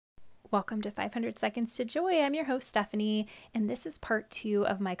Welcome to 500 Seconds to Joy. I'm your host, Stephanie, and this is part 2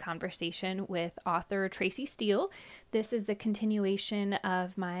 of my conversation with author Tracy Steele. This is a continuation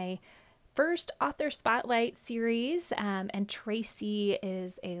of my first author spotlight series, and Tracy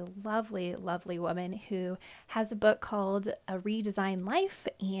is a lovely, lovely woman who has a book called A Redesigned Life,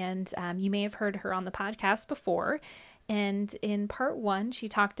 and you may have heard her on the podcast before. And in part 1, she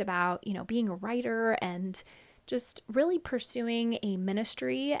talked about, being a writer and just really pursuing a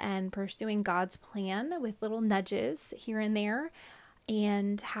ministry and pursuing God's plan with little nudges here and there,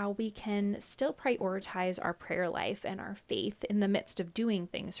 and how we can still prioritize our prayer life and our faith in the midst of doing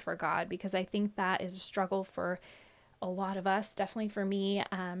things for God, because I think that is a struggle for a lot of us, definitely for me,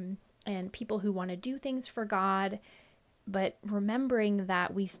 and people who want to do things for God, but remembering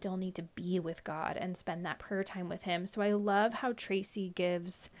that we still need to be with God and spend that prayer time with Him. So I love how Tracy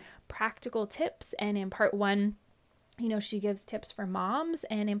gives practical tips. And in part 1, she gives tips for moms.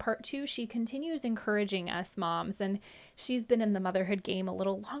 And in part 2, she continues encouraging us moms. And she's been in the motherhood game a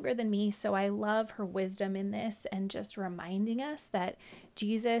little longer than me. So I love her wisdom in this and just reminding us that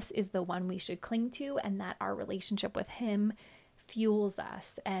Jesus is the one we should cling to, and that our relationship with Him fuels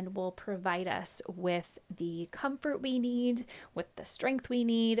us and will provide us with the comfort we need, with the strength we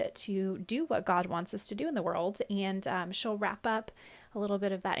need to do what God wants us to do in the world. And she'll wrap up a little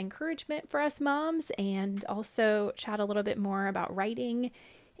bit of that encouragement for us moms, and also chat a little bit more about writing.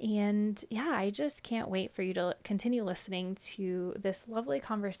 And yeah, I just can't wait for you to continue listening to this lovely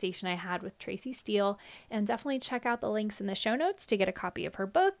conversation I had with Tracy Steele. And definitely check out the links in the show notes to get a copy of her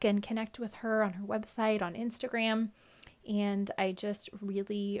book and connect with her on her website, on Instagram. And I just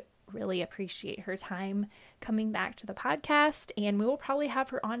really, really appreciate her time coming back to the podcast. And we will probably have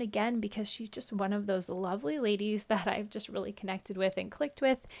her on again, because she's just one of those lovely ladies that I've just really connected with and clicked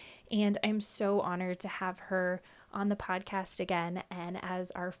with. And I'm so honored to have her on the podcast again, and as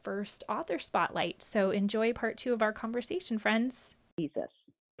our first author spotlight. So enjoy part 2 of our conversation, friends. Jesus,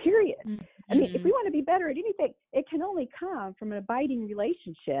 period. Mm-hmm. I mean, if we want to be better at anything, it can only come from an abiding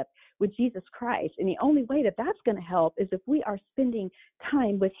relationship with Jesus Christ. And the only way that that's going to help is if we are spending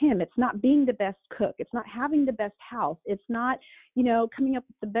time with Him. It's not being the best cook. It's not having the best house. It's not, coming up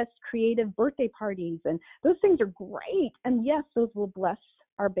with the best creative birthday parties. And those things are great. And yes, those will bless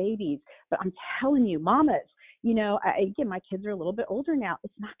our babies. But I'm telling you, mamas, again, my kids are a little bit older now.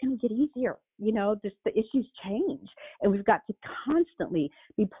 It's not going to get easier. Just the issues change. And we've got to constantly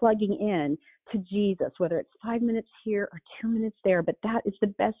be plugging in to Jesus, whether it's 5 minutes here or 2 minutes there. But that is the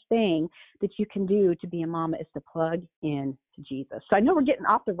best thing that you can do to be a mama, is to plug in to Jesus. So I know we're getting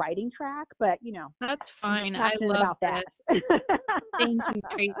off the writing track, but, That's fine. I'm I passionate love about that. this. Thank you,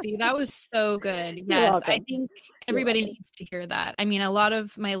 Tracy. That was so good. Yes, I think everybody needs to hear that. I mean, a lot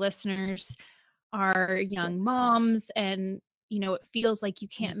of my listeners are young moms, and it feels like you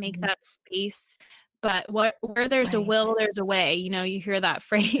can't make that space, but where there's a will, there's a way. You hear that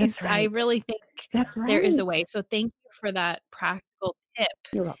phrase. Right. I really think there is a way. So thank you for that practical tip.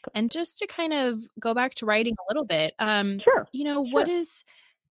 You're welcome. And just to kind of go back to writing a little bit, Sure. What is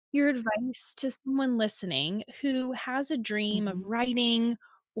your advice to someone listening who has a dream of writing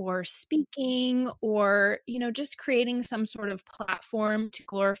or speaking, or just creating some sort of platform to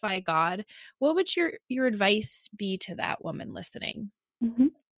glorify God? What would your advice be to that woman listening?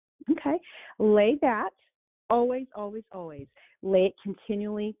 Okay. Lay that always lay it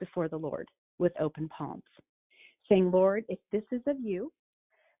continually before the Lord with open palms, saying, Lord, if this is of you,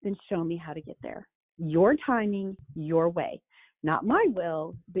 then show me how to get there. Your timing, your way. Not my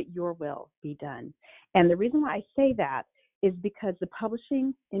will, but your will be done. And the reason why I say that is because the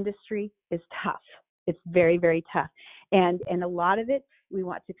publishing industry is tough. It's very, very tough. And a lot of it, we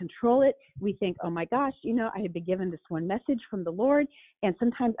want to control it. We think, oh my gosh, I have been given this one message from the Lord. And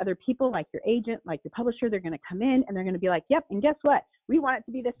sometimes other people, like your agent, like your publisher, they're going to come in and they're going to be like, yep, and guess what? We want it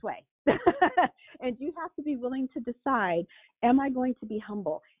to be this way. And you have to be willing to decide, am I going to be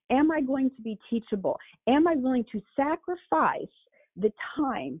humble? Am I going to be teachable? Am I willing to sacrifice the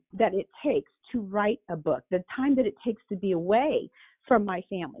time that it takes to write a book, the time that it takes to be away from my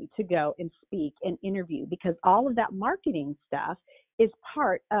family to go and speak and interview? Because all of that marketing stuff is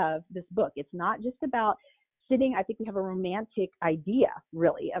part of this book. It's not just about sitting. I think we have a romantic idea,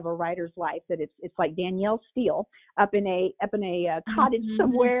 really, of a writer's life, that it's like Danielle Steele up in a cottage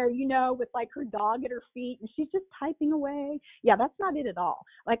somewhere, with like her dog at her feet, and she's just typing away. Yeah, that's not it at all.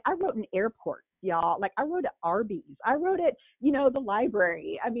 Like, I wrote an airport, y'all. Like, I wrote at Arby's. I wrote at the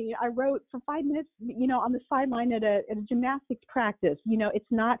library. I mean, I wrote for 5 minutes, on the sideline at a gymnastics practice. It's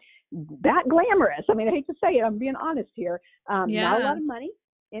not that glamorous. I mean, I hate to say it, I'm being honest here. Not a lot of money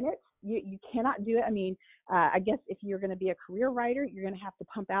in it. You cannot do it. I mean, I guess if you're going to be a career writer, you're going to have to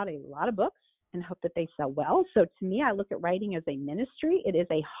pump out a lot of books and hope that they sell well. So to me, I look at writing as a ministry. It is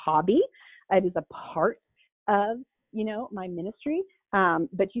a hobby. It is a part of, my ministry.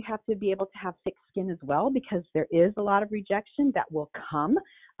 But you have to be able to have thick skin as well, because there is a lot of rejection that will come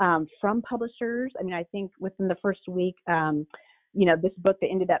from publishers. I mean, I think within the first week, this book that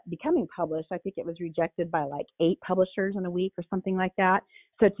ended up becoming published, I think it was rejected by like 8 publishers in a week or something like that.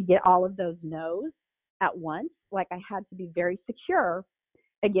 So to get all of those no's at once, like I had to be very secure,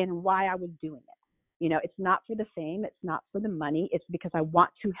 again, why I was doing it. It's not for the fame. It's not for the money. It's because I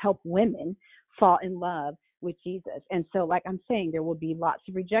want to help women fall in love with Jesus. And so, like I'm saying, there will be lots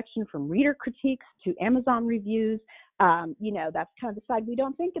of rejection from reader critiques to Amazon reviews. That's kind of the side we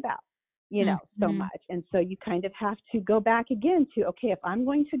don't think about, so much. And so you kind of have to go back again to, okay, if I'm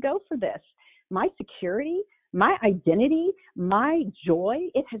going to go for this, my security, my identity, my joy,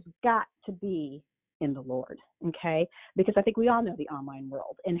 it has got to be in the Lord, okay? Because I think we all know the online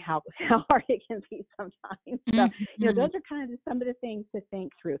world and how hard it can be sometimes. So, those are kind of some of the things to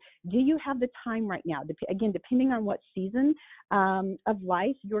think through. Do you have the time right now? Again, depending on what season of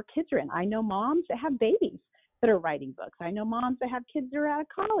life your kids are in. I know moms that have babies that are writing books. I know moms that have kids that are out of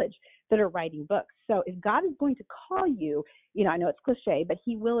college that are writing books. So if God is going to call you, I know it's cliche, but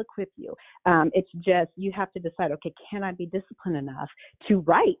he will equip you. It's just, you have to decide, okay, can I be disciplined enough to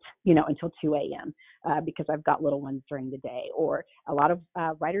write, until 2 a.m. Because I've got little ones during the day, or a lot of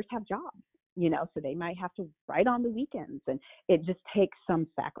writers have jobs. So they might have to write on the weekends, and it just takes some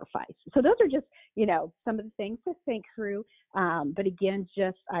sacrifice. So those are just, some of the things to think through. But again,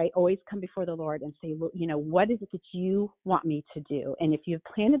 I always come before the Lord and say, what is it that you want me to do? And if you've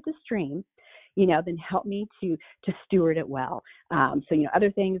planted the stream, then help me to steward it well. So,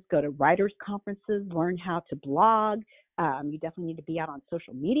 other things, go to writers' conferences, learn how to blog. You definitely need to be out on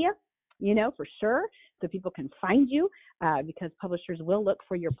social media, for sure, so people can find you, because publishers will look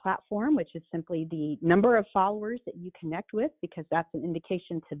for your platform, which is simply the number of followers that you connect with, because that's an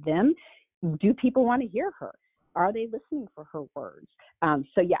indication to them. Do people want to hear her? Are they listening for her words?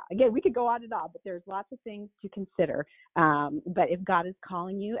 So yeah, again, we could go on and on, but there's lots of things to consider. But if God is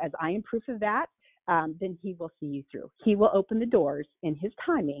calling you, as I am proof of that, then he will see you through. He will open the doors in his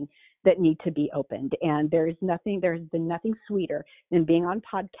timing that need to be opened. And there's been nothing sweeter than being on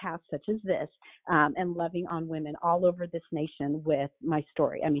podcasts such as this, and loving on women all over this nation with my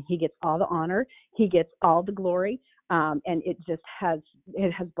story. I mean, he gets all the honor, he gets all the glory. And it has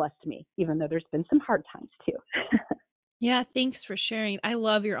blessed me, even though there's been some hard times too. Yeah, thanks for sharing. I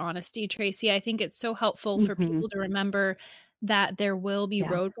love your honesty, Tracy. I think it's so helpful for people to remember that there will be Yeah.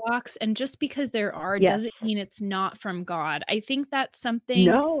 roadblocks, and just because there are Yes. doesn't mean it's not from God. I think that's something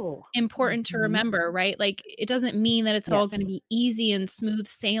No. important to remember, right? Like, it doesn't mean that it's Yes. all going to be easy and smooth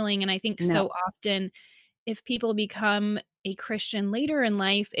sailing. And I think so No. often, if people become a Christian later in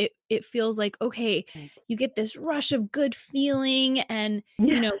life, it feels like, okay, Right. you get this rush of good feeling, and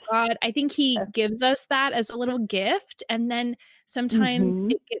Yes. God, I think he gives us that as a little gift, and then sometimes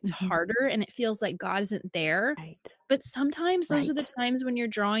Mm-hmm. it gets Mm-hmm. harder and it feels like God isn't there. Right. But sometimes those Right. are the times when you're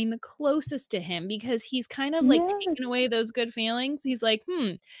drawing the closest to him, because he's kind of like Yes. taking away those good feelings. He's like,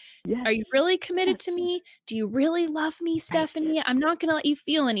 Yes. are you really committed Yes. to me? Do you really love me, Right. Stephanie? I'm not gonna let you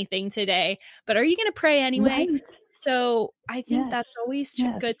feel anything today, but are you gonna pray anyway? Right. So I think Yes. that's always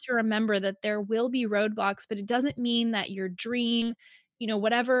Yes. good to remember, that there will be roadblocks, but it doesn't mean that your dream,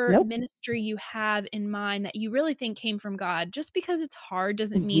 whatever Nope. ministry you have in mind that you really think came from God, just because it's hard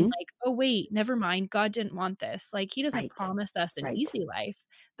doesn't mean Mm-hmm. like, oh, wait, never mind. God didn't want this. Like, he doesn't Right. promise us an Right. easy life,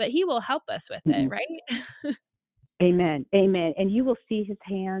 but he will help us with it, Mm-mm. right? Amen. Amen. And you will see his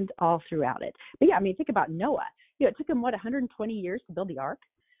hand all throughout it. But yeah, I mean, think about Noah. It took him 120 years to build the ark.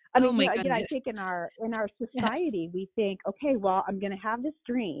 I Oh mean, my again, I goodness. think in our Yes. society, we think, okay, well, I'm going to have this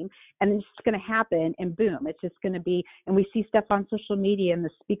dream, and it's just going to happen, and boom, it's just going to be. And we see stuff on social media, and the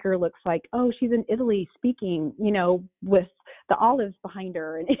speaker looks like, oh, she's in Italy speaking, with the olives behind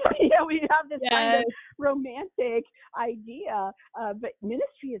her, and we have this kind Yes. of romantic idea. But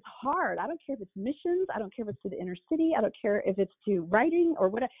ministry is hard. I don't care if it's missions. I don't care if it's to the inner city. I don't care if it's to writing or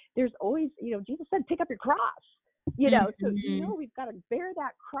whatever. There's always, Jesus said, pick up your cross. So Mhm. we've got to bear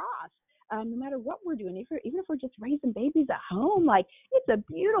that cross, no matter what we're doing. Even if we're just raising babies at home, like, it's a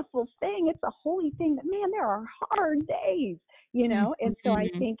beautiful thing. It's a holy thing. But man, there are hard days, And so I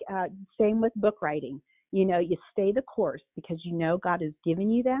Mhm. think same with book writing. You stay the course, because God has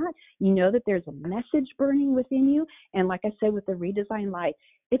given you that. That there's a message burning within you. And like I said, with the Redesigned Life,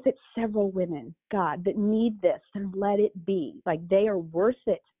 if it's several women, God, that need this, then let it be. Like, they are worth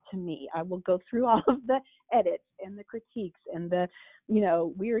it to me. I will go through all of the edits and the critiques and the,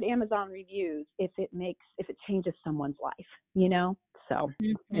 weird Amazon reviews if it changes someone's life. So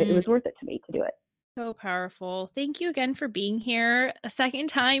it was worth it to me to do it. So powerful. Thank you again for being here a second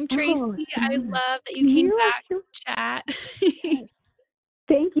time, Tracy. Oh, I love that you came back to chat. Yes.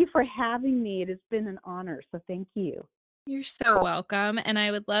 Thank you for having me. It has been an honor. So thank you. You're so welcome. And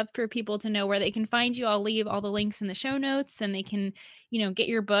I would love for people to know where they can find you. I'll leave all the links in the show notes, and they can, get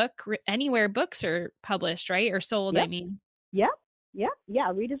your book anywhere books are published, right? Or sold, Yep. I mean. Yep. Yeah.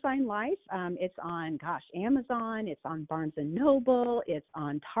 Redesigned Life. It's on, Amazon. It's on Barnes and Noble. It's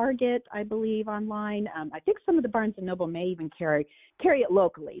on Target, I believe, online. I think some of the Barnes and Noble may even carry it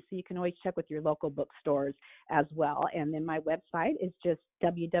locally. So you can always check with your local bookstores as well. And then my website is just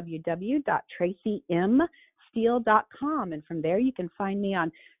www.tracymsteele.com. And from there you can find me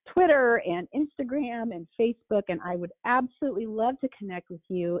on Twitter and Instagram and Facebook. And I would absolutely love to connect with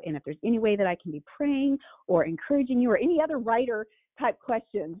you. And if there's any way that I can be praying or encouraging you or any other writer type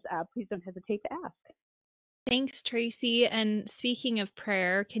questions, please don't hesitate to ask. Thanks, Tracy. And speaking of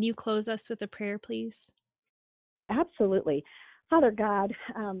prayer, can you close us with a prayer, please? Absolutely. Father God,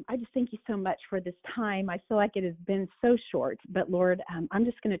 I just thank you so much for this time. I feel like it has been so short, but Lord, I'm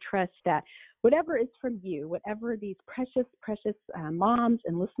just going to trust that whatever is from you, whatever these precious, precious moms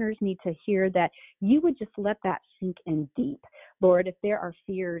and listeners need to hear, that you would just let that sink in deep. Lord, if there are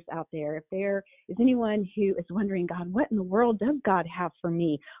fears out there, if there is anyone who is wondering, God, what in the world does God have for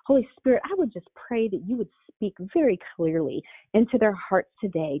me? Holy Spirit, I would just pray that you would speak very clearly into their hearts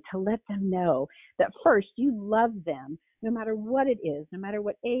today to let them know that first, you love them no matter what it is, no matter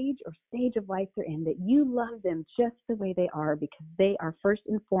what age or stage of life they're in, that you love them just the way they are, because they are first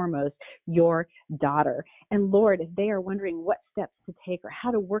and foremost your daughter. And Lord, if they are wondering what steps to take or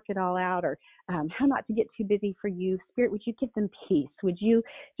how to work it all out, or how not to get too busy for you, Spirit, would you give them peace? Would you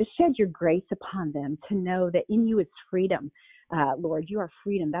just shed your grace upon them to know that in you is freedom? Lord, you are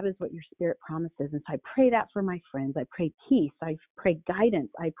freedom. That is what your Spirit promises. And so I pray that for my friends. I pray peace. I pray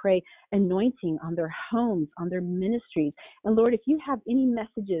guidance. I pray anointing on their homes, on their ministries. And Lord, if you have any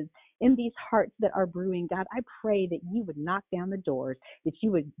messages in these hearts that are brewing, God, I pray that you would knock down the doors, that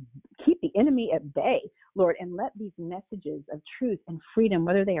you would keep the enemy at bay, Lord, and let these messages of truth and freedom,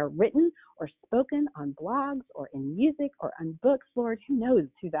 whether they are written or spoken on blogs or in music or on books, Lord, who knows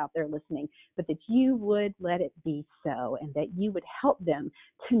who's out there listening, but that you would let it be so, and that you would help them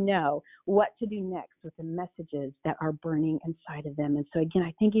to know what to do next with the messages that are burning inside of them. And so again,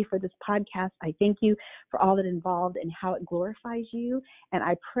 I thank you for this podcast. I thank you for all that involved and how it glorifies you. And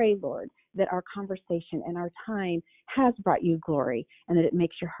I pray, Lord, that our conversation and our time has brought you glory, and that it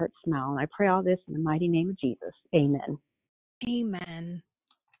makes your heart smile. And I pray all this in the mighty name of Jesus. Amen. Amen.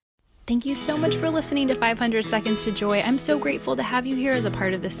 Thank you so much for listening to 500 Seconds to Joy. I'm so grateful to have you here as a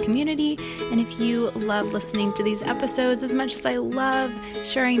part of this community. And if you love listening to these episodes as much as I love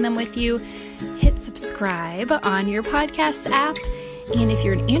sharing them with you, hit subscribe on your podcast app. And if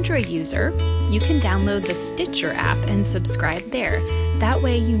you're an Android user, you can download the Stitcher app and subscribe there. That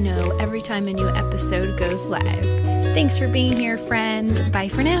way you know every time a new episode goes live. Thanks for being here, friend. Bye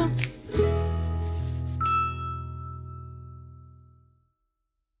for now.